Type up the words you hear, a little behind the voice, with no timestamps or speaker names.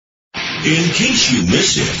In case you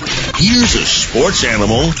miss it, here's a Sports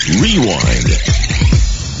Animal Rewind.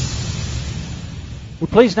 We're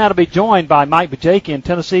pleased now to be joined by Mike Bajakian,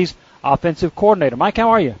 Tennessee's offensive coordinator. Mike,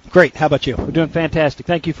 how are you? Great. How about you? We're doing fantastic.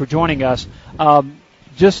 Thank you for joining us.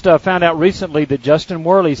 Just found out recently that Justin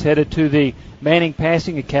Worley's headed to the Manning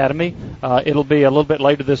Passing Academy. It'll be a little bit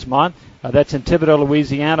later this month. That's in Thibodaux,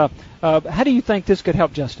 Louisiana. How do you think this could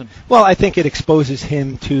help Justin? Well, I think it exposes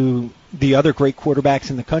him to the other great quarterbacks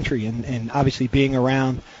in the country, and obviously being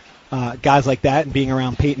around guys like that and being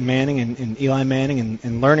around Peyton Manning and Eli Manning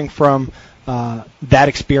and learning from that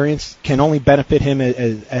experience can only benefit him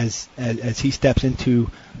as he steps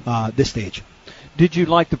into this stage. Did you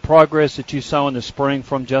like the progress that you saw in the spring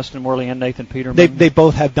from Justin Worley and Nathan Peterman? They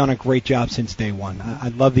both have done a great job since day one. I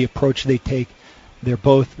love the approach they take. They're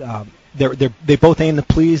both they both aim to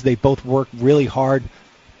please. They both work really hard,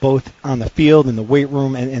 both on the field, in the weight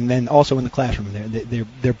room, and then also in the classroom.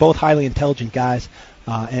 They're both highly intelligent guys,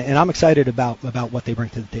 and I'm excited about what they bring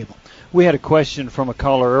to the table. We had a question from a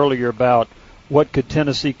caller earlier about what could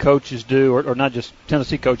Tennessee coaches do, or not just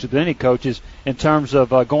Tennessee coaches, but any coaches, in terms of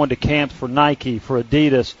going to camps for Nike, for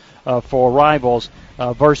Adidas, for rivals,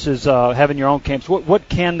 versus having your own camps. What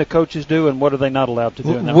can the coaches do, and what are they not allowed to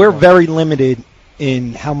do in that We're regard? very limited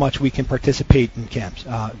in how much we can participate in camps.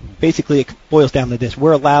 Basically, it boils down to this.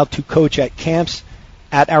 We're allowed to coach at camps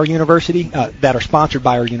at our university that are sponsored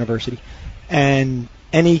by our university, and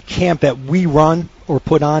any camp that we run or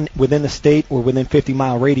put on within the state or within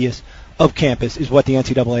 50-mile radius of campus is what the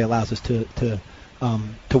NCAA allows us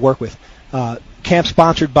to work with. Camps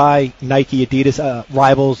sponsored by Nike, Adidas,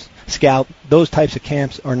 Rivals, Scout, those types of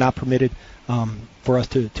camps are not permitted for us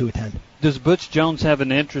to attend. Does Butch Jones have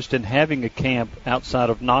an interest in having a camp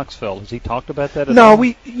outside of Knoxville? Has he talked about that at all?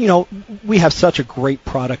 No, we have such a great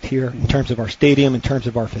product here in terms of our stadium, in terms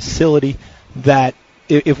of our facility, that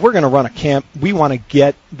if we're going to run a camp, we want to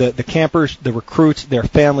get the campers, the recruits, their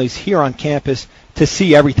families here on campus to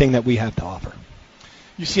see everything that we have to offer.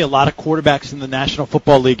 You see a lot of quarterbacks in the National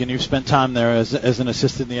Football League, and you've spent time there as an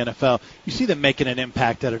assistant in the NFL. You see them making an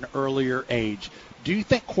impact at an earlier age. Do you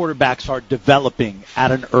think quarterbacks are developing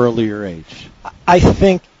at an earlier age? I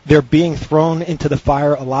think they're being thrown into the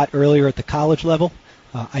fire a lot earlier at the college level.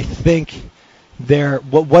 I think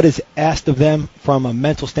what is asked of them from a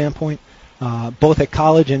mental standpoint, both at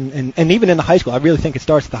college and even in the high school. I really think it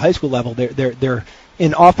starts at the high school level. They're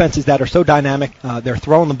in offenses that are so dynamic. They're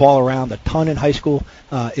throwing the ball around a ton in high school.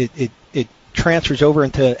 It transfers over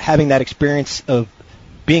into having that experience of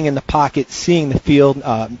being in the pocket, seeing the field,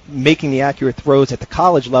 making the accurate throws at the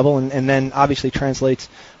college level, and then obviously translates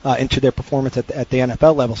into their performance at the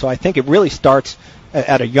NFL level. So I think it really starts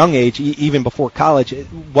at a young age, even before college.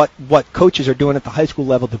 What coaches are doing at the high school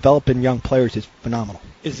level, developing young players, is phenomenal.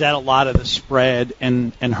 Is that a lot of the spread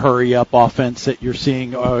and hurry-up offense that you're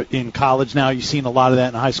seeing in college now? You've seen a lot of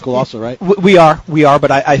that in high school also, right? We are,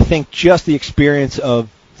 but I think just the experience of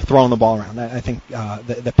throwing the ball around. I think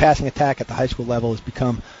the passing attack at the high school level has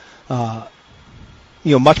become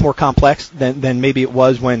much more complex than maybe it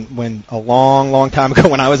was when a long time ago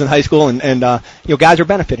when I was in high school, and guys are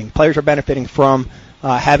benefiting. Players are benefiting from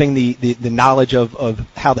having the knowledge of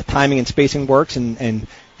how the timing and spacing works and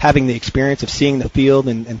having the experience of seeing the field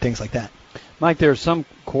and things like that. Mike, there are some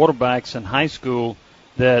quarterbacks in high school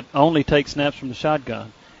that only take snaps from the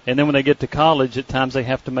shotgun. And then when they get to college, at times they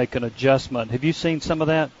have to make an adjustment. Have you seen some of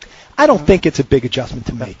that? I don't think it's a big adjustment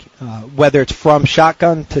to make, whether it's from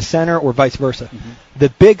shotgun to center or vice versa. Mm-hmm. The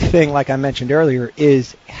big thing, like I mentioned earlier,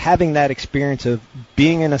 is having that experience of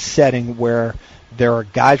being in a setting where there are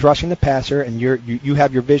guys rushing the passer and you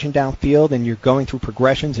have your vision downfield and you're going through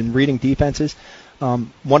progressions and reading defenses.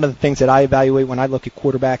 One of the things that I evaluate when I look at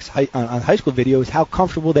quarterbacks on high school video is how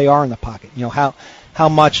comfortable they are in the pocket. How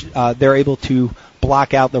much they're able to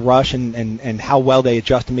block out the rush and how well they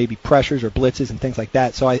adjust to maybe pressures or blitzes and things like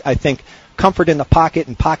that. So I think comfort in the pocket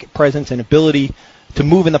and pocket presence and ability to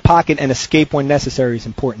move in the pocket and escape when necessary is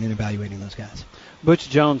important in evaluating those guys. Butch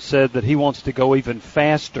Jones said that he wants to go even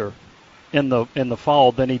faster in the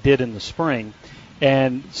fall than he did in the spring.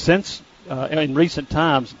 And since in recent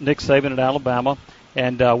times, Nick Saban at Alabama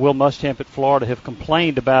and Will Muschamp at Florida have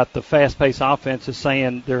complained about the fast-paced offenses,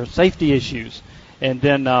 saying there are safety issues. And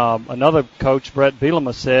then another coach, Brett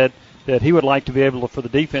Bielema, said that he would like to be able to, for the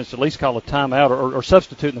defense, to at least call a timeout or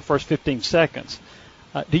substitute in the first 15 seconds.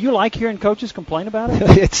 Do you like hearing coaches complain about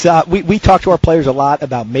it? We talk to our players a lot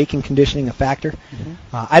about making conditioning a factor. Mm-hmm.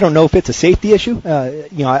 I don't know if it's a safety issue.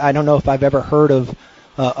 I don't know if I've ever heard of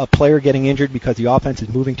a player getting injured because the offense is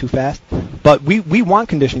moving too fast. But we want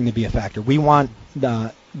conditioning to be a factor. We want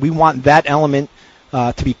that element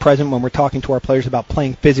to be present when we're talking to our players about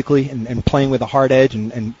playing physically and playing with a hard edge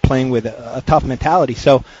and playing with a tough mentality.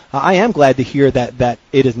 So I am glad to hear that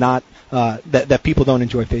it is not that people don't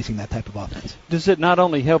enjoy facing that type of offense. Does it not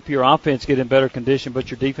only help your offense get in better condition, but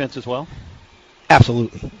your defense as well?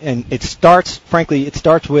 Absolutely. And it starts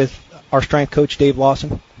with our strength coach, Dave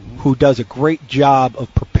Lawson, who does a great job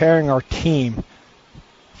of preparing our team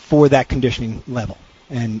for that conditioning level.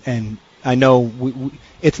 And I know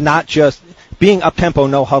it's not just being up-tempo,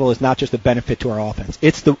 no huddle is not just a benefit to our offense.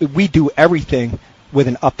 We do everything with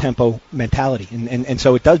an up-tempo mentality. And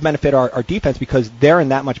so it does benefit our defense because they're in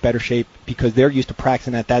that much better shape because they're used to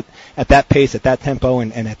practicing at that pace, at that tempo,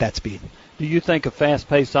 and at that speed. Do you think a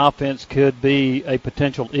fast-paced offense could be a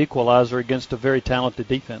potential equalizer against a very talented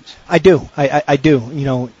defense? I do. I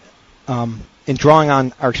do. In drawing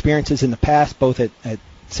on our experiences in the past, both at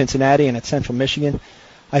Cincinnati and at Central Michigan,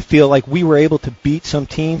 I feel like we were able to beat some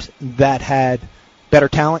teams that had better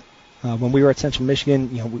talent. When we were at Central Michigan,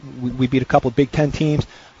 we beat a couple of Big Ten teams.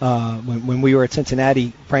 When we were at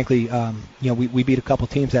Cincinnati, frankly, we beat a couple of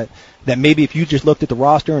teams that maybe if you just looked at the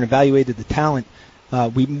roster and evaluated the talent,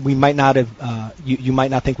 we might not have. You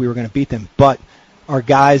might not think we were going to beat them, but our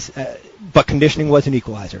guys. But conditioning was an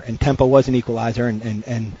equalizer, and tempo was an equalizer,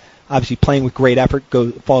 and obviously playing with great effort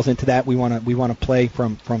falls into that. We want to play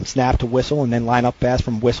from snap to whistle, and then line up fast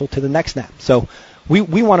from whistle to the next snap. So we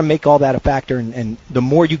want to make all that a factor, and the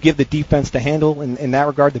more you give the defense to handle in that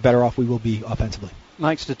regard, the better off we will be offensively.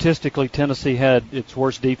 Mike, statistically, Tennessee had its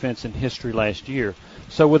worst defense in history last year.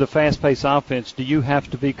 So with a fast-paced offense, do you have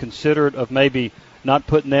to be considerate of maybe not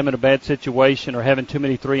putting them in a bad situation or having too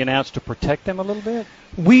many 3-and-outs to protect them a little bit?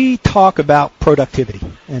 We talk about productivity,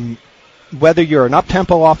 and whether you're an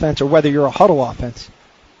up-tempo offense or whether you're a huddle offense,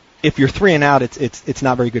 if you're 3-and-out, it's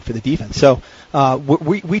not very good for the defense. So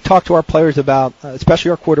we talk to our players about,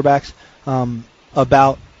 especially our quarterbacks,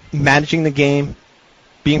 about managing the game,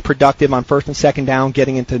 being productive on first and second down,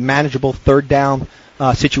 getting into manageable third down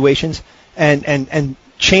situations, and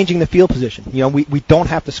changing the field position. We don't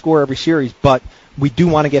have to score every series, but we do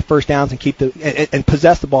want to get first downs and keep and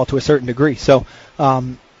possess the ball to a certain degree. So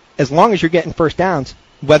as long as you're getting first downs,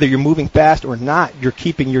 whether you're moving fast or not, you're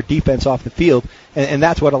keeping your defense off the field, and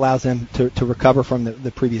that's what allows them to recover from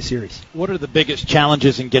the previous series. What are the biggest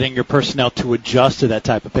challenges in getting your personnel to adjust to that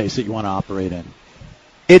type of pace that you want to operate in?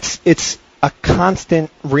 It's a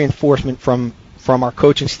constant reinforcement from our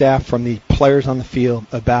coaching staff, from the players on the field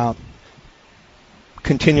about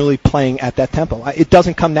continually playing at that tempo. It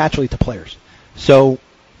doesn't come naturally to players. So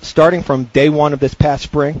starting from day one of this past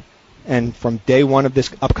spring and from day one of this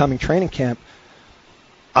upcoming training camp,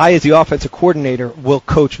 I, as the offensive coordinator, will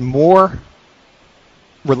coach more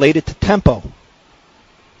related to tempo,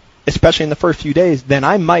 especially in the first few days, than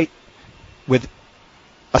I might with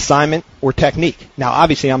assignment or technique. Now,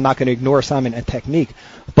 obviously, I'm not going to ignore assignment and technique,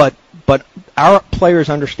 but our players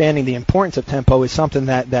understanding the importance of tempo is something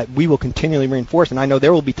that we will continually reinforce. And I know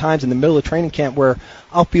there will be times in the middle of training camp where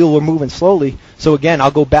I'll feel we're moving slowly. So again,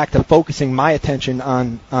 I'll go back to focusing my attention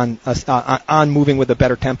on moving with a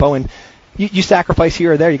better tempo. And you sacrifice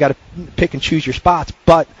here or there. You got to pick and choose your spots,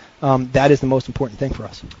 but that is the most important thing for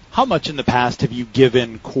us. How much in the past have you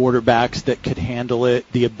given quarterbacks that could handle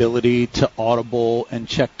it the ability to audible and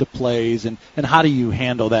check the plays, and how do you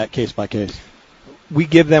handle that case by case? We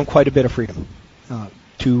give them quite a bit of freedom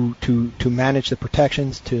to manage the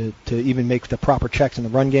protections, to even make the proper checks in the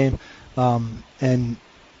run game, and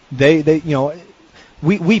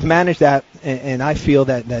we've managed that, and I feel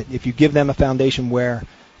that if you give them a foundation where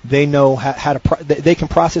they know how to they can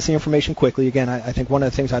process the information quickly. Again, I think one of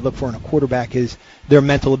the things I look for in a quarterback is their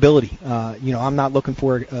mental ability. I'm not looking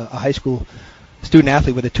for a high school student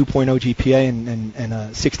athlete with a 2.0 GPA and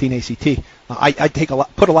a 16 ACT. I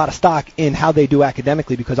put a lot of stock in how they do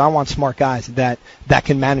academically because I want smart guys that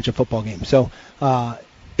can manage a football game. So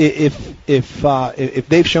if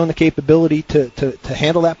they've shown the capability to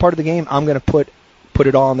handle that part of the game, I'm going to put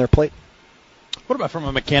it all on their plate. What about from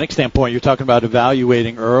a mechanic standpoint? You're talking about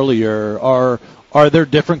evaluating earlier. Are there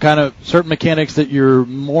different kind of certain mechanics that you're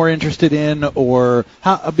more interested in, or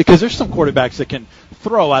how? Because there's some quarterbacks that can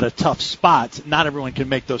throw out of tough spots. Not everyone can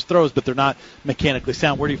make those throws, but they're not mechanically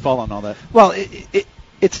sound. Where do you fall on all that? Well,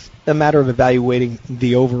 it's a matter of evaluating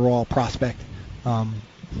the overall prospect.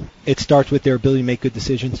 It starts with their ability to make good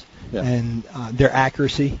decisions and their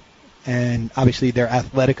accuracy, and obviously their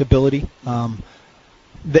athletic ability.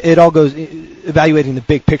 It all goes. Evaluating the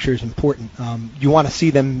big picture is important. You want to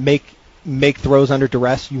see them make throws under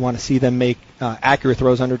duress. You want to see them make accurate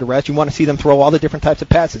throws under duress. You want to see them throw all the different types of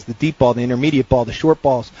passes: the deep ball, the intermediate ball, the short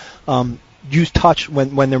balls. use touch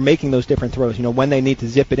when they're making those different throws. When they need to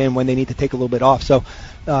zip it in, when they need to take a little bit off. So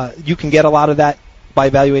you can get a lot of that by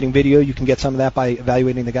evaluating video. You can get some of that by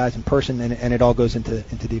evaluating the guys in person, and it all goes into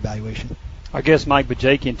the evaluation. Our guest, Mike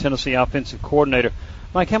Bajakian, Tennessee offensive coordinator.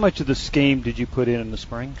 Mike, how much of the scheme did you put in the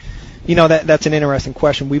spring? That's an interesting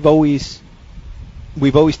question. We've always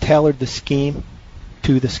tailored the scheme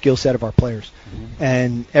to the skill set of our players. Mm-hmm.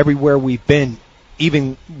 And everywhere we've been,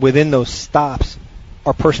 even within those stops,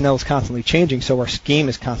 our personnel is constantly changing, so our scheme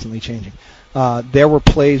is constantly changing. There were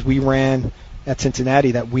plays we ran at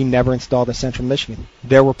Cincinnati that we never installed at Central Michigan.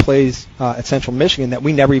 There were plays at Central Michigan that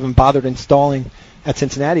we never even bothered installing at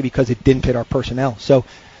Cincinnati because it didn't fit our personnel. So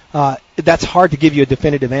that's hard to give you a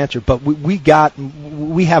definitive answer, but we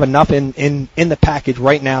have enough in the package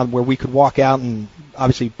right now where we could walk out and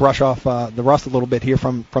obviously brush off the rust a little bit here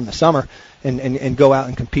from the summer and go out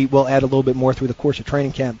and compete. We'll add a little bit more through the course of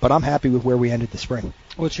training camp, but I'm happy with where we ended the spring.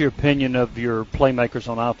 What's your opinion of your playmakers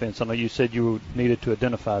on offense? I know you said you needed to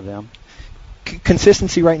identify them.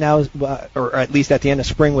 Consistency right now, or at least at the end of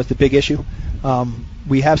spring, was the big issue.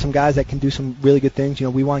 We have some guys that can do some really good things.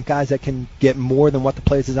 We want guys that can get more than what the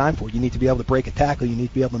play is designed for. You need to be able to break a tackle. You need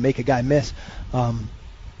to be able to make a guy miss.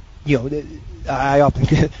 I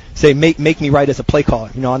often say make me right as a play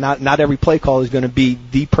caller. Not every play call is going to be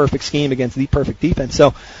the perfect scheme against the perfect defense.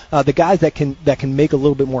 So the guys that can make a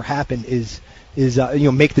little bit more happen is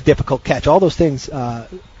make the difficult catch. All those things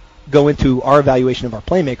go into our evaluation of our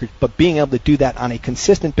playmakers, but being able to do that on a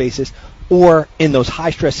consistent basis or in those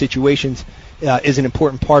high stress situations is an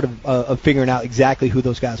important part of figuring out exactly who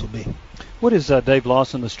those guys will be. What has Dave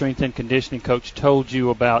Lawson, the strength and conditioning coach, told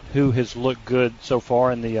you about who has looked good so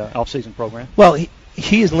far in the off-season program? Well,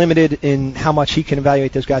 he is limited in how much he can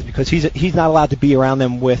evaluate those guys because he's not allowed to be around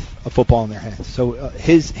them with a football in their hands. So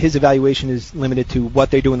his evaluation is limited to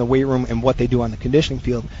what they do in the weight room and what they do on the conditioning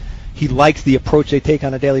field. He likes the approach they take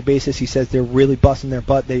on a daily basis. He says they're really busting their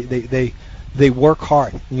butt. They work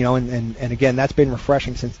hard, and again, that's been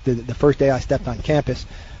refreshing since the first day I stepped on campus.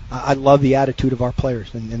 I love the attitude of our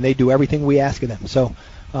players, and they do everything we ask of them. So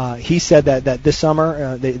he said that this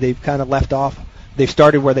summer they've kind of left off. They've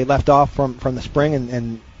started where they left off from the spring,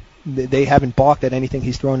 and they haven't balked at anything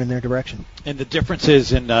he's thrown in their direction. And the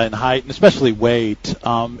differences in height, and especially weight,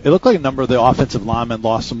 it looked like a number of the offensive linemen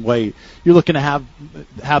lost some weight. You're looking to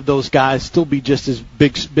have those guys still be just as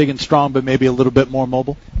big and strong, but maybe a little bit more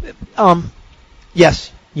mobile?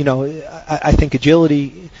 Yes. I think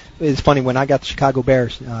agility is funny. When I got the Chicago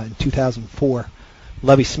Bears in 2004,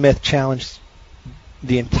 Lovie Smith challenged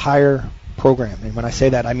the entire program. And when I say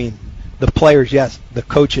that, I mean the players, yes, the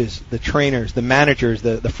coaches, the trainers, the managers,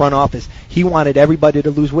 the front office. He wanted everybody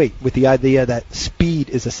to lose weight with the idea that speed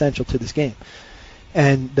is essential to this game.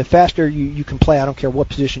 And the faster you can play, I don't care what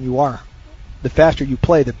position you are, the faster you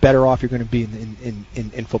play, the better off you're going to be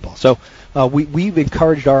in football. So we've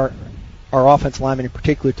encouraged our offensive linemen in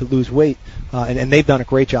particular to lose weight, and they've done a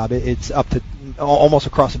great job. It's up to almost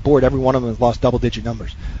across the board. Every one of them has lost double-digit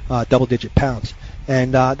numbers, double-digit pounds,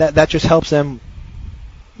 and that just helps them,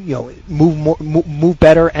 move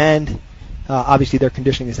better, and obviously their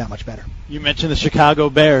conditioning is that much better. You mentioned the Chicago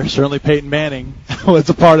Bears. Certainly Peyton Manning was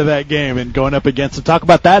a part of that game and going up against them. Talk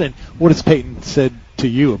about that, and what has Peyton said to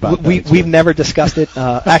you about that? We've never discussed it.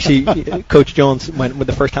 Actually, Coach Jones, when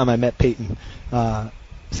the first time I met Peyton,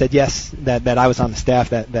 said yes, that I was on the staff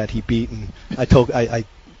that he beat, and I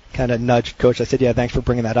kind of nudged Coach. I said, yeah, thanks for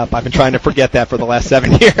bringing that up. I've been trying to forget that for the last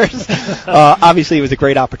 7 years. Obviously, it was a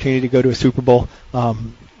great opportunity to go to a Super Bowl.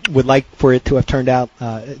 Would like for it to have turned out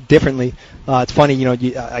differently. It's funny,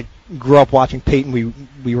 I grew up watching Peyton.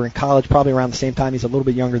 We were in college probably around the same time. He's a little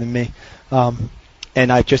bit younger than me. And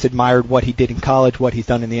I just admired what he did in college, what he's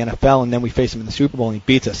done in the NFL, and then we faced him in the Super Bowl and he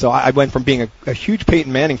beats us. So I went from being a huge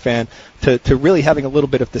Peyton Manning fan to really having a little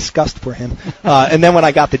bit of disgust for him. And then when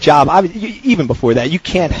I got the job, even before that,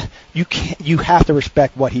 you have to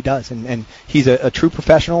respect what he does, and he's a true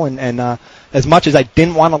professional. And as much as I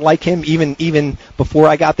didn't want to like him, even before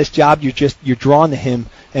I got this job, you're drawn to him,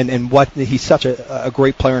 and what he's such a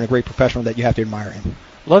great player and a great professional that you have to admire him.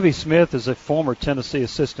 Lovie Smith is a former Tennessee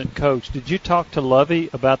assistant coach. Did you talk to Lovie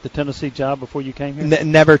about the Tennessee job before you came here?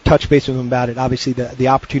 Never touched base with him about it. Obviously, the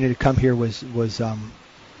opportunity to come here was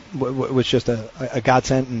just a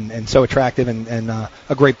godsend and so attractive and a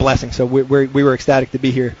great blessing. So we were ecstatic to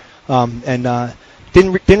be here, and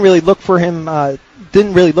didn't really look for him.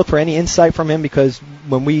 Didn't really look for any insight from him because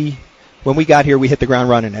when we got here, we hit the ground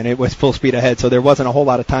running and it was full speed ahead. So there wasn't a whole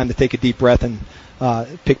lot of time to take a deep breath and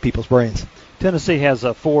pick people's brains. Tennessee has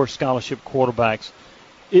 4 scholarship quarterbacks.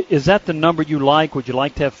 Is that the number you like? Would you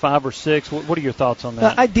like to have 5 or 6? What are your thoughts on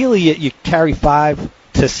that? Ideally, you carry 5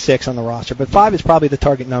 to 6 on the roster, but 5 is probably the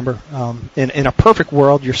target number. In a perfect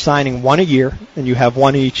world, you're signing 1 a year, and you have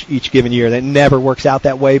 1 each given year. That never works out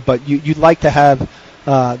that way, but you'd like to have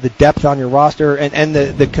the depth on your roster and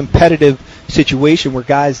the competitive situation where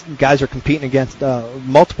guys are competing against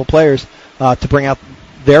multiple players to bring out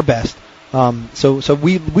their best. So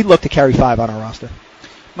we look to carry 5 on our roster.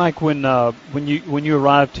 Mike, when you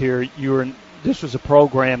arrived here, this was a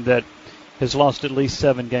program that has lost at least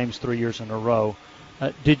 7 games 3 years in a row.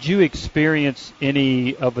 Did you experience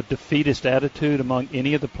any of a defeatist attitude among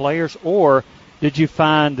any of the players, or did you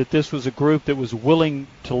find that this was a group that was willing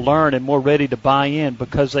to learn and more ready to buy in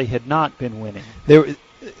because they had not been winning?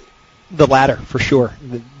 The latter, for sure.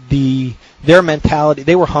 Their mentality,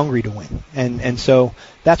 they were hungry to win, and so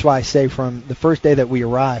that's why I say from the first day that we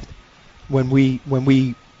arrived, when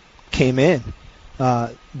we came in,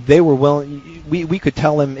 they were willing. We could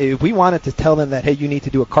tell them if we wanted to tell them that, hey, you need to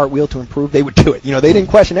do a cartwheel to improve. They would do it. They didn't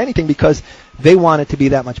question anything because they wanted to be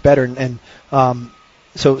that much better.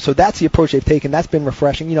 So that's the approach they've taken. That's been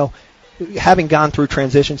refreshing. Having gone through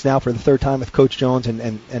transitions now for the third time with Coach Jones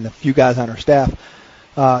and a few guys on our staff,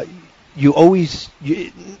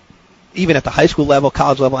 even at the high school level,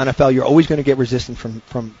 college level, NFL, you're always going to get resistance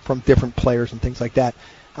from different players and things like that.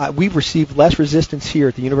 We've received less resistance here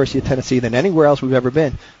at the University of Tennessee than anywhere else we've ever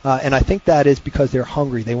been, and I think that is because they're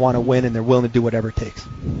hungry. They want to win, and they're willing to do whatever it takes.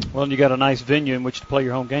 Well, and you got a nice venue in which to play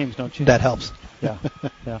your home games, don't you? That helps. Yeah.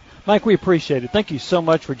 Mike, we appreciate it. Thank you so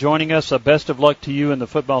much for joining us. Best of luck to you and the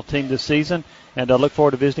football team this season, and I look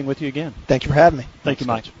forward to visiting with you again. Thank you for having me. Thank you,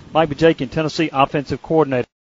 Mike. Mike Bajakian, Tennessee offensive coordinator.